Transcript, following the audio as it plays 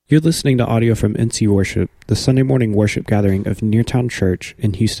You're listening to audio from NC Worship, the Sunday morning worship gathering of Neartown Church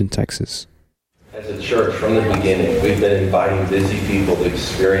in Houston, Texas. As a church, from the beginning, we've been inviting busy people to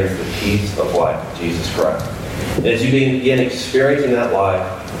experience the peace of life of Jesus Christ. And as you begin experiencing that life,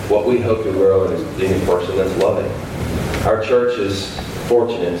 what we hope to grow is being a person that's loving. Our church is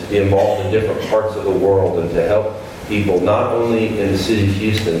fortunate to be involved in different parts of the world and to help people not only in the city of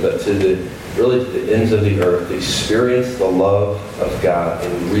Houston, but to the ends of the earth, to experience the love of God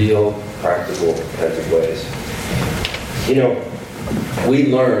in real, practical kinds of ways. You know,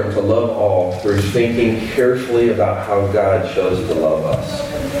 we learn to love all through thinking carefully about how God chose to love us.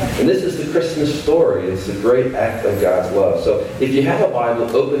 And this is the Christmas story. It's the great act of God's love. So if you have a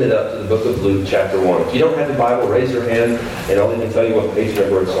Bible, open it up to the book of Luke, chapter 1. If you don't have the Bible, raise your hand, and I'll even tell you what page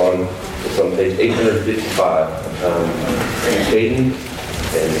number it's on. It's on page 855. Caden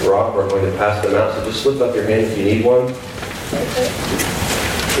and Rob are going to pass them out, so just slip up your hand if you need one.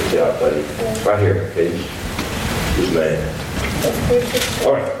 Good job, buddy. Right here, Caden. Good man.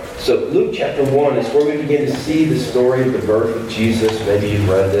 All right. So Luke chapter 1 is where we begin to see the story of the birth of Jesus. Maybe you've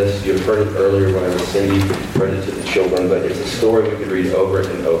read this. You've heard it earlier when Cindy read it to the children, but it's a story we could read over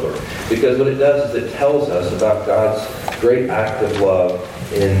and over. Because what it does is it tells us about God's great act of love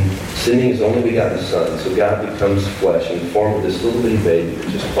in sending His only begotten Son. So God becomes flesh in the form of this little bitty baby,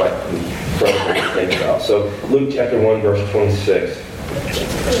 which is quite incredible to think about. So Luke chapter 1, verse 26.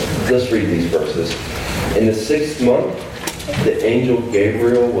 Let's read these verses. In the 6th month, the angel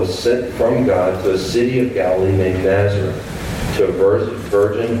Gabriel was sent from God to a city of Galilee named Nazareth, to a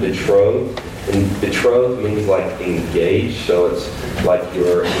virgin betrothed. And betrothed means like engaged, so it's like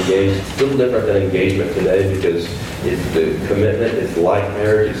you're engaged. It's a little different than engagement today because the commitment is like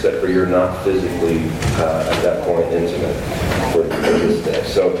marriage, except for you're not physically at that point intimate for this day.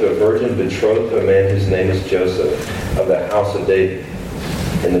 So to a virgin betrothed to a man whose name is Joseph, of the house of David.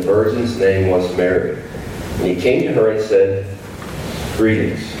 And the virgin's name was Mary. And he came to her and said,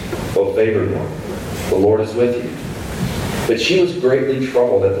 "Greetings, O favored one, the Lord is with you." But she was greatly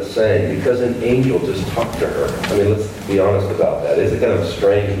troubled at the saying, because an angel just talked to her. I mean, let's be honest about that. It's a kind of a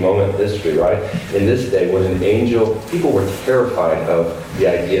strange moment in history, right? In this day, when an angel, people were terrified of the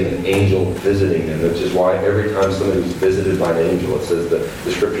idea of an angel visiting them, which is why every time somebody was visited by an angel, it says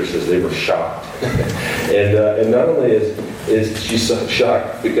the scripture says they were shocked. And not only is she so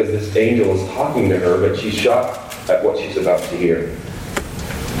shocked because this angel is talking to her, but she's shocked at what she's about to hear.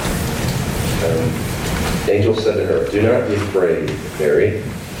 The angel said to her, "Do not be afraid, Mary,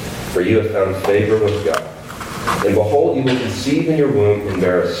 for you have found favor with God. And behold, you will conceive in your womb and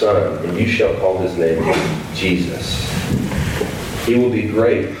bear a son, and you shall call his name Jesus. He will be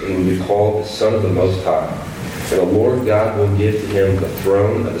great and will be called the Son of the Most High. And the Lord God will give to him the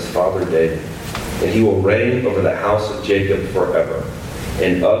throne of his father David. And he will reign over the house of Jacob forever.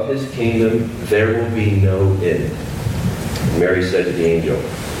 And of his kingdom there will be no end." Mary said to the angel,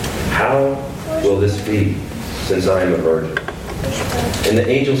 "How will this be, since I am a virgin?" And the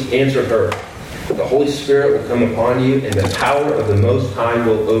angels answered her, "The Holy Spirit will come upon you, and the power of the Most High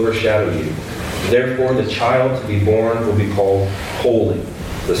will overshadow you. Therefore the child to be born will be called Holy,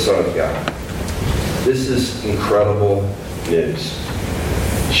 the Son of God." This is incredible news.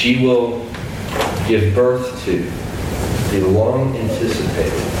 She will give birth to the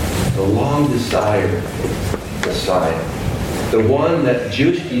long-anticipated, the long-desired Messiah. The one that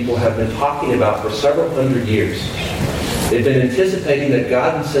Jewish people have been talking about for several hundred years. They've been anticipating that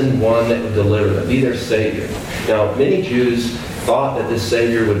God would send one that would deliver them, be their Savior. Now, many Jews thought that this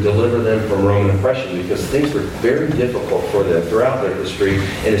Savior would deliver them from Roman oppression because things were very difficult for them throughout their history,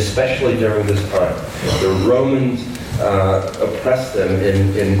 and especially during this time. The Romans oppressed them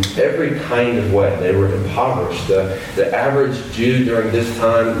in every kind of way. They were impoverished. The average Jew during this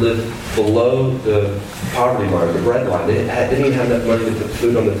time lived below the poverty line, the bread line. They didn't even have enough money to put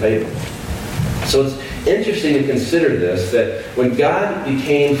food on the table. So it's interesting to consider this, that when God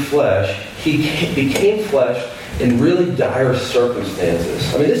became flesh, He became flesh in really dire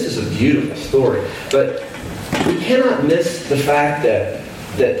circumstances. I mean, this is a beautiful story, but we cannot miss the fact that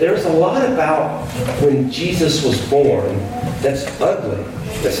there's a lot about when Jesus was born that's ugly,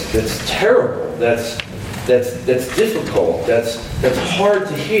 that's terrible, that's difficult, that's hard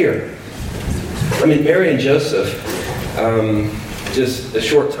to hear. I mean, Mary and Joseph, just a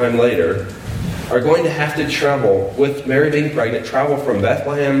short time later, are going to have to travel, with Mary being pregnant, travel from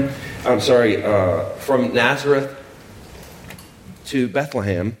from Nazareth to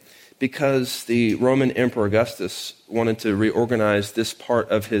Bethlehem, because the Roman Emperor Augustus wanted to reorganize this part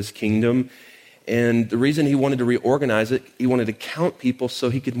of his kingdom. And the reason he wanted to reorganize it, he wanted to count people so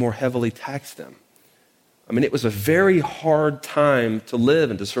he could more heavily tax them. I mean, it was a very hard time to live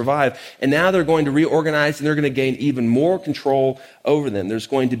and to survive. And now they're going to reorganize and they're going to gain even more control over them. There's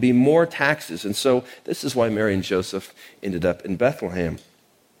going to be more taxes. And so this is why Mary and Joseph ended up in Bethlehem.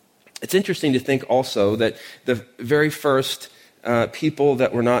 It's interesting to think also that the very first people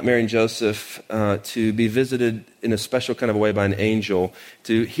that were not Mary and Joseph to be visited in a special kind of a way by an angel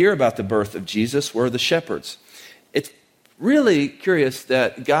to hear about the birth of Jesus were the shepherds. It's really curious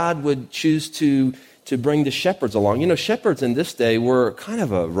that God would choose to bring the shepherds along. You know, shepherds in this day were kind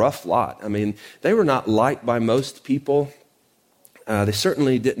of a rough lot. I mean, they were not liked by most people. They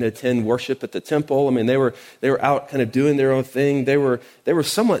certainly didn't attend worship at the temple. I mean, they were out kind of doing their own thing. They were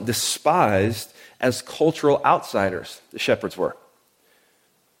somewhat despised as cultural outsiders, the shepherds were.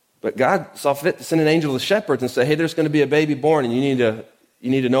 But God saw fit to send an angel to the shepherds and say, hey, there's going to be a baby born and you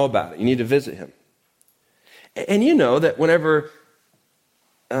need to know about it. You need to visit him. And you know that whenever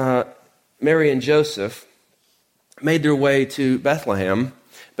Mary and Joseph made their way to Bethlehem,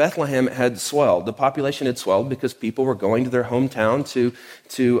 Bethlehem had swelled. The population had swelled because people were going to their hometown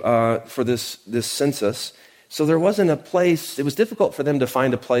for this census. So there wasn't a place, it was difficult for them to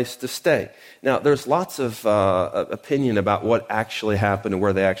find a place to stay. Now, there's lots of opinion about what actually happened and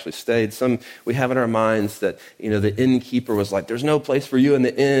where they actually stayed. Some we have in our minds that, the innkeeper was like, there's no place for you in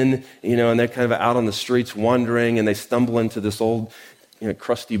the inn, and they're kind of out on the streets wandering, and they stumble into this old,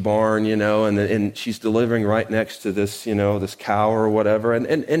 crusty barn, and she's delivering right next to this, this cow or whatever.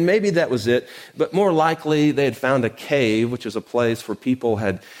 And maybe that was it. But more likely, they had found a cave, which is a place where people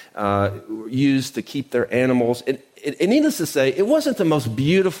had used to keep their animals. And needless to say, it wasn't the most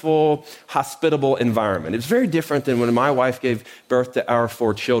beautiful, hospitable environment. It was very different than when my wife gave birth to our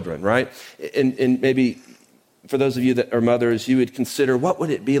 4 children, right? And maybe for those of you that are mothers, you would consider, what would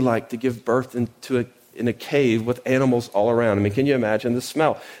it be like to give birth in a cave with animals all around? I mean, can you imagine the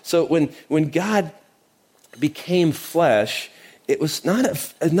smell? So when God became flesh, it was not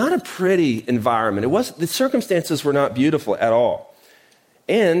a pretty environment. The circumstances were not beautiful at all.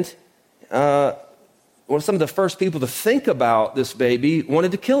 And some of the first people to think about this baby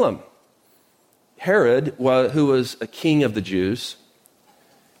wanted to kill him. Herod, who was a king of the Jews,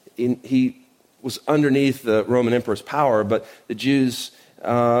 he was underneath the Roman emperor's power, but the Jews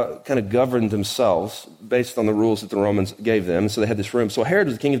kind of governed themselves based on the rules that the Romans gave them. So they had this room. So Herod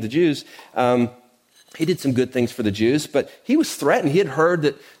was the king of the Jews. He did some good things for the Jews, but he was threatened. He had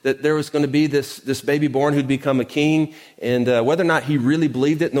heard that there was going to be this baby born who'd become a king. And whether or not he really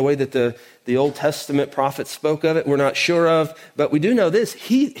believed it in the way that the Old Testament prophets spoke of it, we're not sure of. But we do know this.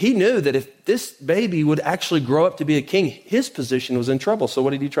 He knew that if this baby would actually grow up to be a king, his position was in trouble. So what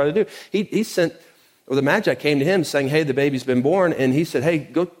did he try to do? He sent... Well, the Magi came to him saying, hey, the baby's been born. And he said, hey,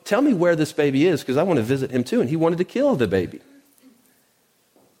 go tell me where this baby is because I want to visit him too. And he wanted to kill the baby.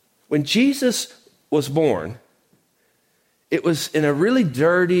 When Jesus was born, it was in a really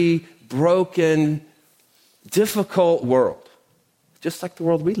dirty, broken, difficult world, just like the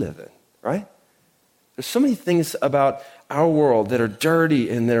world we live in, right? There's so many things about our world that are dirty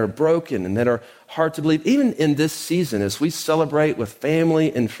and that are broken and that are hard to believe. Even in this season, as we celebrate with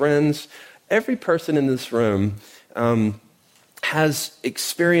family and friends, every person in this room has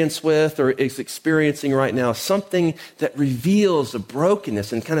experience with or is experiencing right now something that reveals a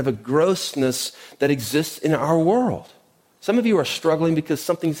brokenness and kind of a grossness that exists in our world. Some of you are struggling because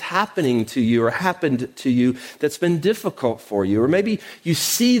something's happening to you or happened to you that's been difficult for you. Or maybe you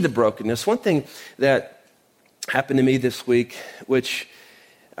see the brokenness. One thing that happened to me this week, which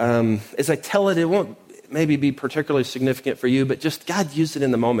as I tell it, it won't maybe be particularly significant for you, but just God used it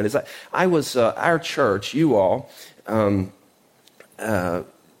in the moment. As I was, our church, you all,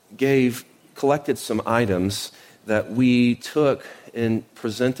 collected some items that we took and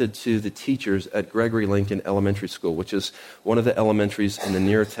presented to the teachers at Gregory Lincoln Elementary School, which is one of the elementaries in the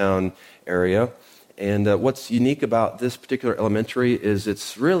Neartown area. And what's unique about this particular elementary is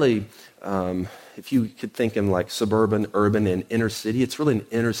it's really, if you could think in like suburban, urban, and inner city, it's really an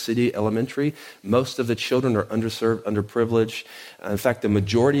inner city elementary. Most of the children are underserved, underprivileged. In fact, the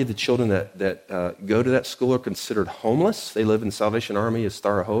majority of the children that go to that school are considered homeless. They live in Salvation Army, a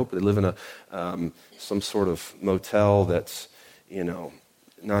Star of Hope. They live in some sort of motel that's,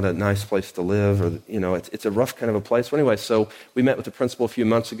 not a nice place to live, or, it's a rough kind of a place. So anyway, so we met with the principal a few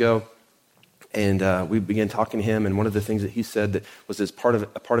months ago. And we began talking to him, and one of the things that he said that was a part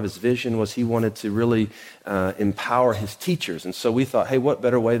of his vision was he wanted to really empower his teachers. And so we thought, hey, what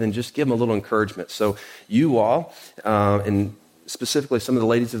better way than just give them a little encouragement? So you all, and specifically some of the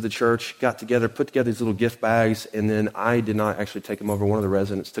ladies of the church, got together, put together these little gift bags, and then I did not actually take them over. One of the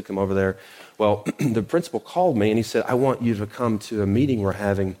residents took them over there. Well, the principal called me, and he said, I want you to come to a meeting we're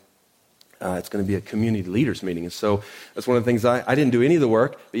having It's going to be a community leaders meeting. And so that's one of the things I didn't do any of the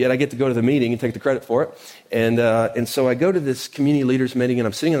work, but yet I get to go to the meeting and take the credit for it. And so I go to this community leaders meeting, and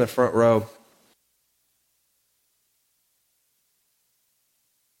I'm sitting in the front row.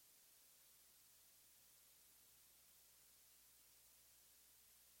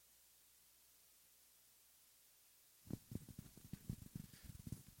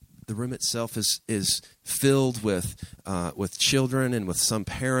 The room itself is filled with children and with some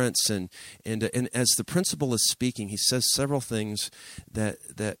parents, and as the principal is speaking, he says several things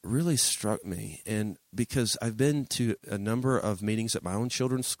that really struck me. And because I've been to a number of meetings at my own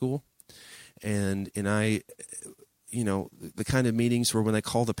children's school, and I, the kind of meetings where when they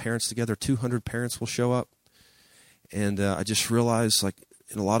call the parents together, 200 parents will show up, and I just realized, like,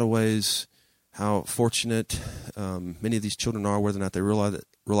 in a lot of ways, how fortunate many of these children are, whether or not they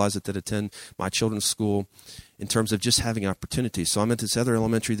realize it, that attend my children's school, in terms of just having opportunities. So I'm at this other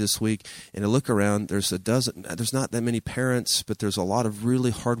elementary this week, and I look around, there's not that many parents, but there's a lot of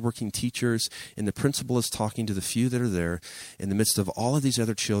really hardworking teachers, and the principal is talking to the few that are there in the midst of all of these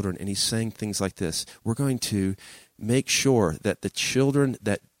other children, and he's saying things like this: we're going to make sure that the children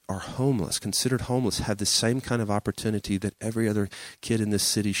that are homeless, considered homeless, have the same kind of opportunity that every other kid in this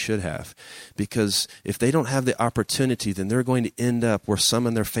city should have. Because if they don't have the opportunity, then they're going to end up where some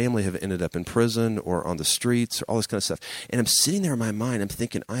in their family have ended up, in prison or on the streets or all this kind of stuff. And I'm sitting there in my mind, I'm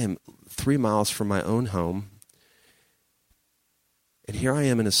thinking, I am 3 miles from my own home, and here I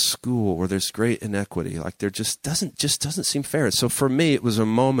am in a school where there's great inequity. Like, there just doesn't seem fair. So for me, it was a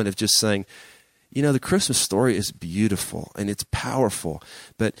moment of just saying, the Christmas story is beautiful and it's powerful,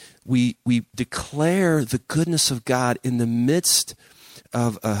 but we declare the goodness of God in the midst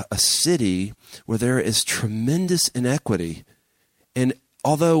of a city where there is tremendous inequity. And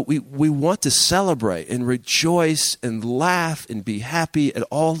although we want to celebrate and rejoice and laugh and be happy at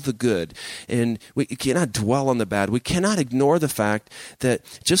all the good, and we cannot dwell on the bad, we cannot ignore the fact that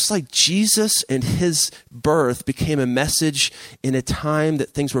just like Jesus and his birth became a message in a time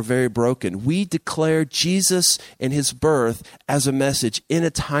that things were very broken, we declare Jesus and his birth as a message in a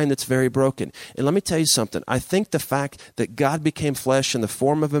time that's very broken. And let me tell you something. I think the fact that God became flesh in the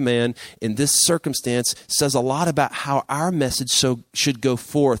form of a man in this circumstance says a lot about how our message should go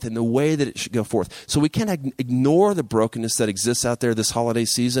forth in the way that it should go forth. So we can't ignore the brokenness that exists out there this holiday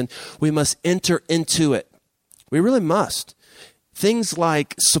season. We must enter into it. We really must. Things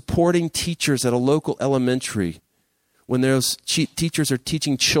like supporting teachers at a local elementary when those teachers are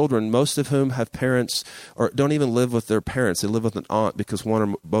teaching children, most of whom have parents or don't even live with their parents. They live with an aunt because one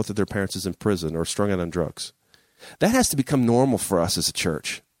or both of their parents is in prison or strung out on drugs. That has to become normal for us as a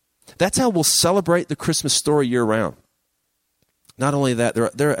church. That's how we'll celebrate the Christmas story year round. Not only that,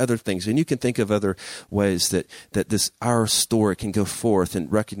 there are other things, and you can think of other ways that our story can go forth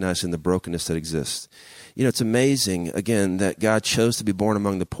and recognizing the brokenness that exists. It's amazing, again, that God chose to be born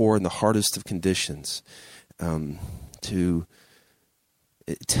among the poor in the hardest of conditions. It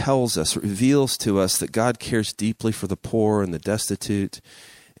tells us, reveals to us that God cares deeply for the poor and the destitute,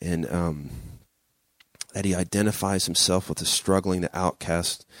 and that he identifies himself with the struggling, the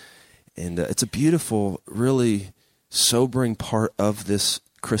outcast. And it's a beautiful, really sobering part of this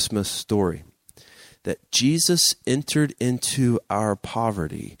Christmas story, that Jesus entered into our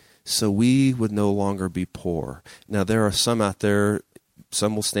poverty so we would no longer be poor. Now, there are some out there,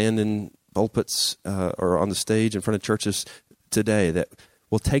 some will stand in pulpits or on the stage in front of churches today that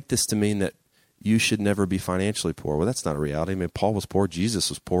will take this to mean that you should never be financially poor. Well, that's not a reality. I mean, Paul was poor. Jesus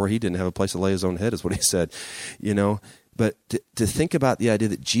was poor. He didn't have a place to lay his own head, is what he said, But to think about the idea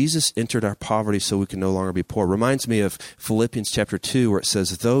that Jesus entered our poverty so we can no longer be poor reminds me of Philippians chapter 2, where it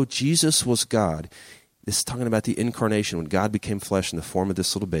says, though Jesus was God, this is talking about the incarnation, when God became flesh in the form of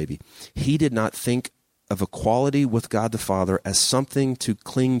this little baby, he did not think of equality with God the Father as something to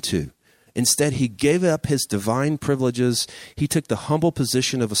cling to. Instead, he gave up his divine privileges. He took the humble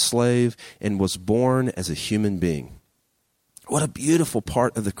position of a slave and was born as a human being. What a beautiful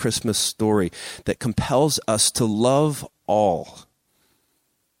part of the Christmas story that compels us to love all.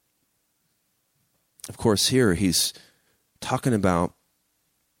 Of course, here he's talking about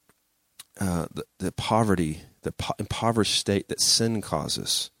the poverty, the impoverished state that sin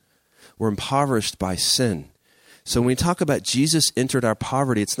causes. We're impoverished by sin. So when we talk about Jesus entered our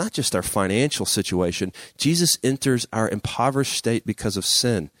poverty, it's not just our financial situation. Jesus enters our impoverished state because of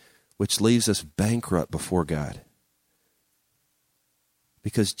sin, which leaves us bankrupt before God.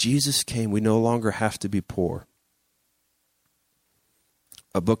 Because Jesus came, we no longer have to be poor.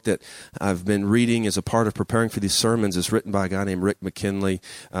 A book that I've been reading as a part of preparing for these sermons is written by a guy named Rick McKinley.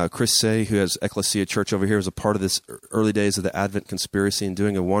 Chris Say, who has Ecclesia Church over here, is a part of this early days of the Advent conspiracy and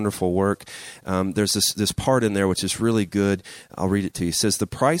doing a wonderful work. There's this part in there which is really good. I'll read it to you. It says, "The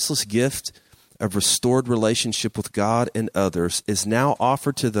priceless gift of restored relationship with God and others is now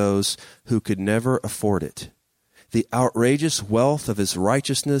offered to those who could never afford it. The outrageous wealth of his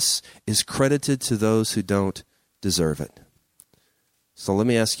righteousness is credited to those who don't deserve it." So let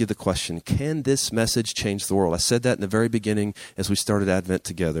me ask you the question, can this message change the world? I said that in the very beginning as we started Advent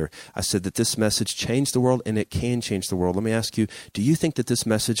together. I said that this message changed the world, and it can change the world. Let me ask you, do you think that this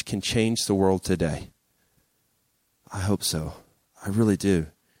message can change the world today? I hope so. I really do.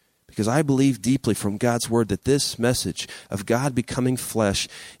 Because I believe deeply from God's word that this message of God becoming flesh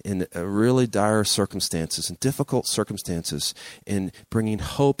in really dire circumstances and difficult circumstances, and bringing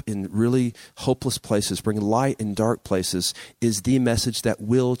hope in really hopeless places, bringing light in dark places, is the message that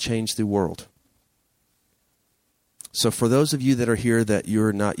will change the world. So for those of you that are here that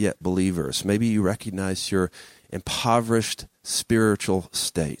you're not yet believers, maybe you recognize your impoverished spiritual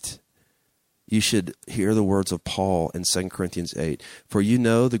state. You should hear the words of Paul in 2 Corinthians 8. "For you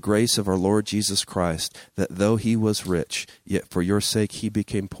know the grace of our Lord Jesus Christ, that though he was rich, yet for your sake he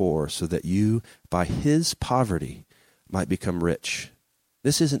became poor, so that you, by his poverty, might become rich."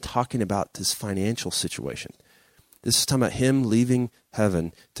 This isn't talking about this financial situation. This is talking about him leaving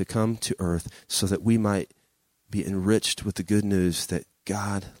heaven to come to earth so that we might be enriched with the good news that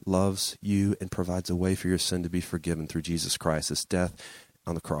God loves you and provides a way for your sin to be forgiven through Jesus Christ, his death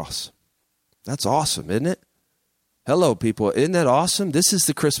on the cross. That's awesome, isn't it? Hello, people. Isn't that awesome? This is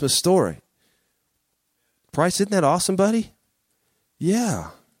the Christmas story. Price, isn't that awesome, buddy?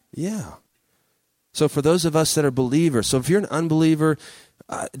 Yeah. So for those of us that are believers, so if you're an unbeliever,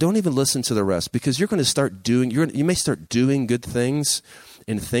 don't even listen to the rest, because you're going to start doing, you may start doing good things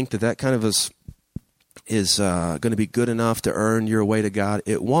and think that kind of is going to be good enough to earn your way to God.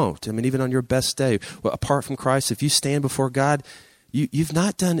 It won't. I mean, even on your best day, well, apart from Christ, if you stand before God, you've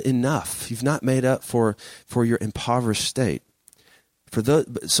not done enough. You've not made up for your impoverished state.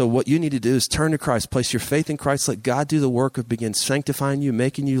 So what you need to do is turn to Christ, place your faith in Christ, let God do the work of begin sanctifying you,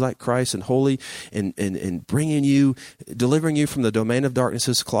 making you like Christ and holy, and delivering you from the domain of darkness,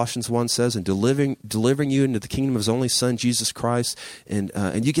 as Colossians 1 says, and delivering you into the kingdom of his only Son, Jesus Christ, and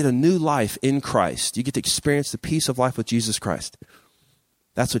you get a new life in Christ. You get to experience the peace of life with Jesus Christ.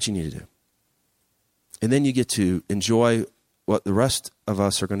 That's what you need to do. And then you get to enjoy what the rest of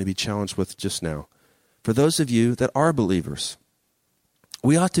us are going to be challenged with just now. For those of you that are believers,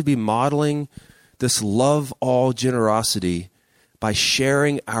 we ought to be modeling this love all generosity by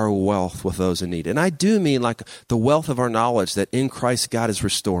sharing our wealth with those in need. And I do mean like the wealth of our knowledge that in Christ God is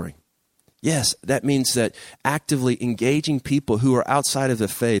restoring. Yes, that means that actively engaging people who are outside of the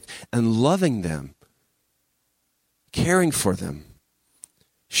faith and loving them, caring for them,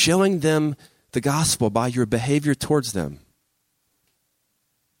 showing them the gospel by your behavior towards them.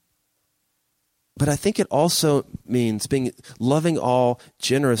 But I think it also means loving all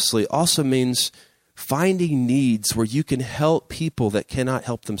generously also means finding needs where you can help people that cannot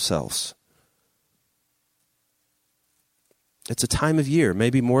help themselves. It's a time of year,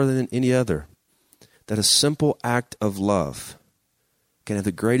 maybe more than any other, that a simple act of love can have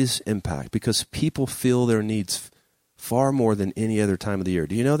the greatest impact because people feel their needs far more than any other time of the year.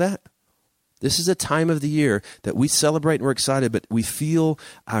 Do you know that? This is a time of the year that we celebrate and we're excited, but we feel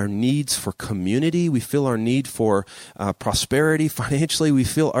our needs for community. We feel our need for prosperity financially. We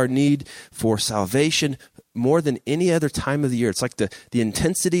feel our need for salvation more than any other time of the year. It's like the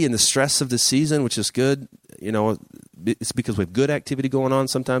intensity and the stress of the season, which is good. You know, it's because we have good activity going on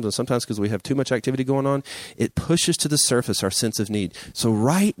sometimes, and sometimes because we have too much activity going on. It pushes to the surface our sense of need. So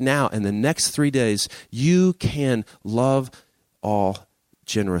right now, in the next 3 days, you can love all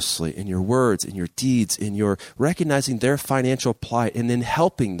generously in your words, in your deeds, in your recognizing their financial plight and then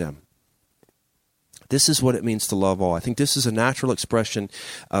helping them. This is what it means to love all. I think this is a natural expression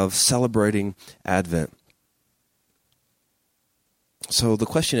of celebrating Advent. So the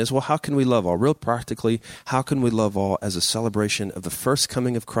question is, well, how can we love all? Real practically, how can we love all as a celebration of the first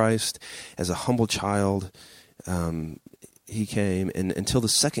coming of Christ as a humble child? He came, and until the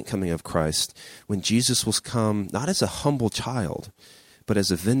second coming of Christ, when Jesus will come not as a humble child, but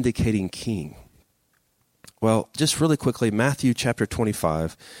as a vindicating king. Well, just really quickly, Matthew chapter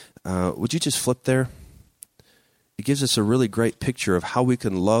 25. Would you just flip there? It gives us a really great picture of how we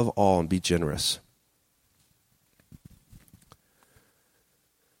can love all and be generous.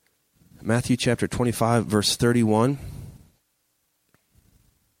 Matthew chapter 25, verse 31.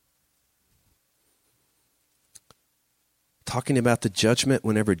 talking about the judgment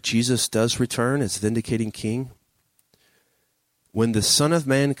whenever Jesus does return as vindicating king. When the Son of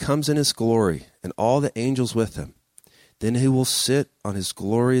Man comes in his glory and all the angels with him, then he will sit on his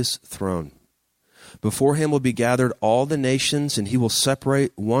glorious throne. Before him will be gathered all the nations, and he will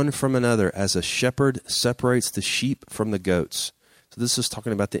separate one from another as a shepherd separates the sheep from the goats. So this is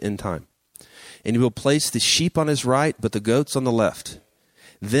talking about the end time. And he will place the sheep on his right, but the goats on the left.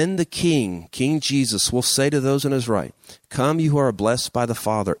 Then the King, King Jesus, will say to those on his right, "Come, you who are blessed by the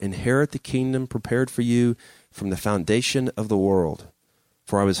Father, inherit the kingdom prepared for you from the foundation of the world.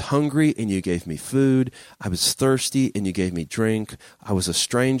 For I was hungry, and you gave me food. I was thirsty, and you gave me drink. I was a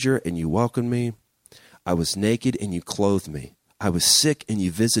stranger, and you welcomed me. I was naked, and you clothed me. I was sick, and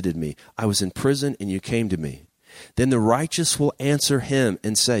you visited me. I was in prison, and you came to me." Then the righteous will answer him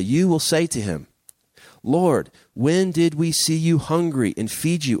and say, you will say to him, "Lord, when did we see you hungry and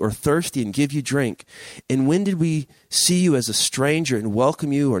feed you, or thirsty and give you drink? And when did we see you as a stranger and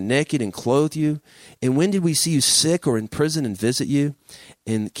welcome you, or naked and clothe you? And when did we see you sick or in prison and visit you?"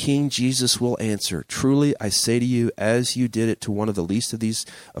 And King Jesus will answer, "Truly I say to you, as you did it to one of the least of these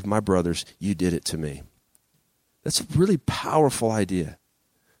of my brothers, you did it to me." That's a really powerful idea.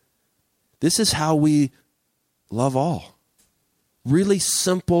 This is how we love all. Really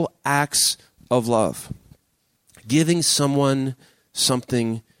simple acts of love. Giving someone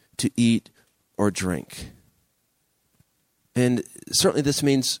something to eat or drink. And certainly this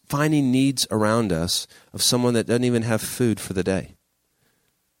means finding needs around us of someone that doesn't even have food for the day.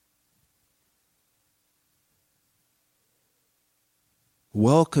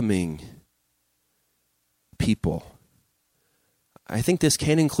 Welcoming people. I think this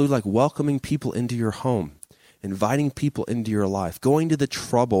can include like welcoming people into your home. Inviting people into your life, going to the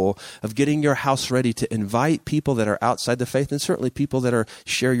trouble of getting your house ready to invite people that are outside the faith, and certainly people that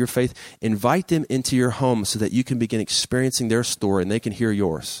share your faith. Invite them into your home so that you can begin experiencing their story and they can hear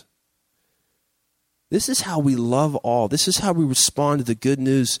yours. This is how we love all. This is how we respond to the good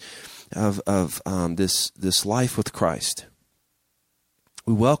news of this life with Christ.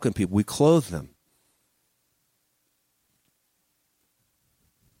 We welcome people. We clothe them.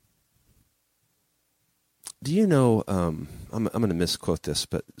 Do you know, I'm going to misquote this,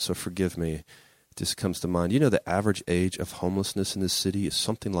 but so forgive me, it just comes to mind. You know the average age of homelessness in this city is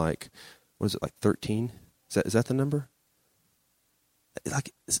something like, what is it, like 13? Is that the number?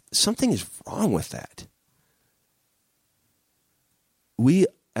 Like, something is wrong with that. We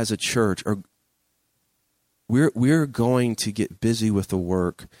as a church we're going to get busy with the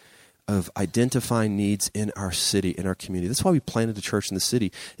work of identifying needs in our city, in our community. That's why we planted a church in the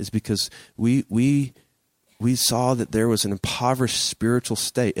city, is because we saw that there was an impoverished spiritual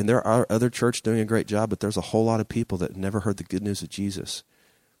state. And there are other churches doing a great job, but there's a whole lot of people that never heard the good news of Jesus.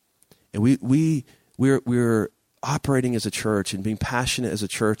 And we're operating as a church and being passionate as a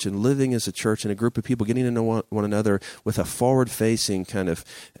church and living as a church and a group of people getting to know one another with a forward-facing kind of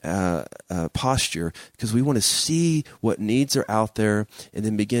posture, because we want to see what needs are out there and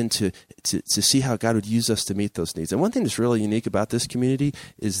then begin to see how God would use us to meet those needs. And one thing that's really unique about this community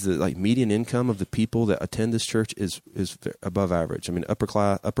is the median income of the people that attend this church is above average. I mean,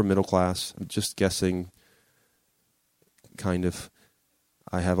 upper middle class. I'm just guessing, kind of.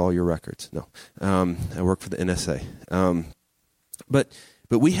 I have all your records. No, I work for the NSA. But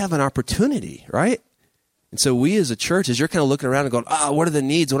we have an opportunity, right? And so we as a church, as you're kind of looking around and going, what are the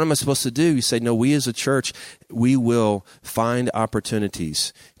needs? What am I supposed to do? You say, no, we as a church, we will find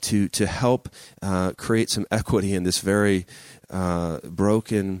opportunities to help create some equity in this very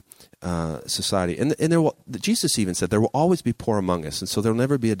broken society. And Jesus even said there will always be poor among us. And so there'll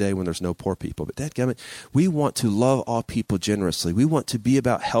never be a day when there's no poor people. But dadgummit, we want to love all people generously. We want to be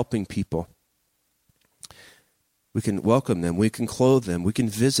about helping people. We can welcome them. We can clothe them. We can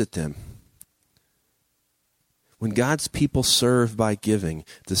visit them. When God's people serve by giving,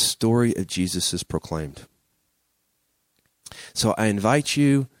 the story of Jesus is proclaimed. So I invite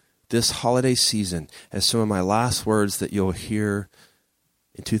you this holiday season, as some of my last words that you'll hear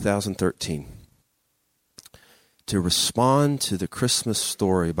in 2013, to respond to the Christmas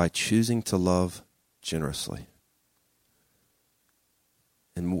story by choosing to love generously.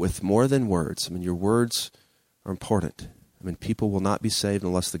 And with more than words. I mean, your words are important. I mean, people will not be saved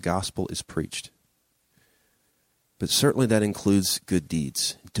unless the gospel is preached. But certainly that includes good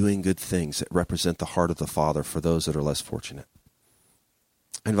deeds, doing good things that represent the heart of the Father for those that are less fortunate.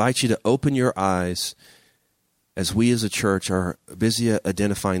 I invite you to open your eyes as we as a church are busy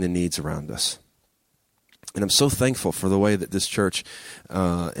identifying the needs around us. And I'm so thankful for the way that this church,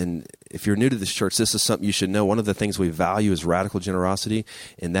 and if you're new to this church, this is something you should know. One of the things we value is radical generosity,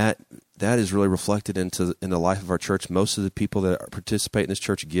 and that that is really reflected in the life of our church. Most of the people that participate in this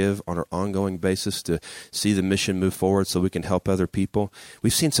church give on an ongoing basis to see the mission move forward so we can help other people.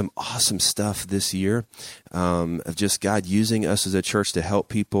 We've seen some awesome stuff this year of just God using us as a church to help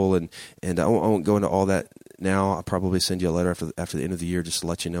people, and I won't go into all that now. I'll probably send you a letter after the end of the year just to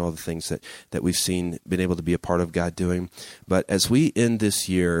let you know all the things that we've been able to be a part of God doing. But as we end this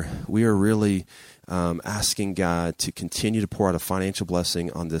year, we are really asking God to continue to pour out a financial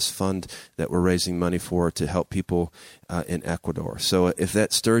blessing on this fund that we're raising money for to help people in Ecuador. So if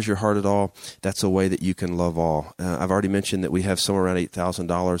that stirs your heart at all, that's a way that you can love all. I've already mentioned that we have somewhere around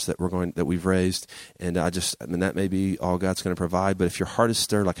 $8,000 that we've raised, and that may be all God's going to provide. But if your heart is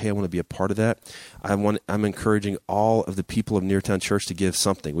stirred, like, hey, I want to be a part of that, I'm encouraging all of the people of Neartown Church to give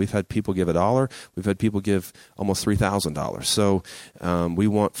something. We've had people give $1. We've had people give almost $3,000. So we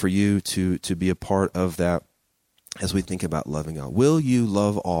want for you to be a part of that as we think about loving all. Will you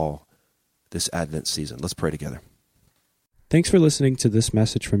love all this Advent season? Let's pray together. Thanks for listening to this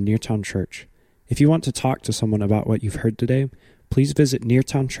message from Neartown Church. If you want to talk to someone about what you've heard today, please visit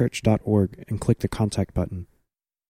neartownchurch.org and click the contact button.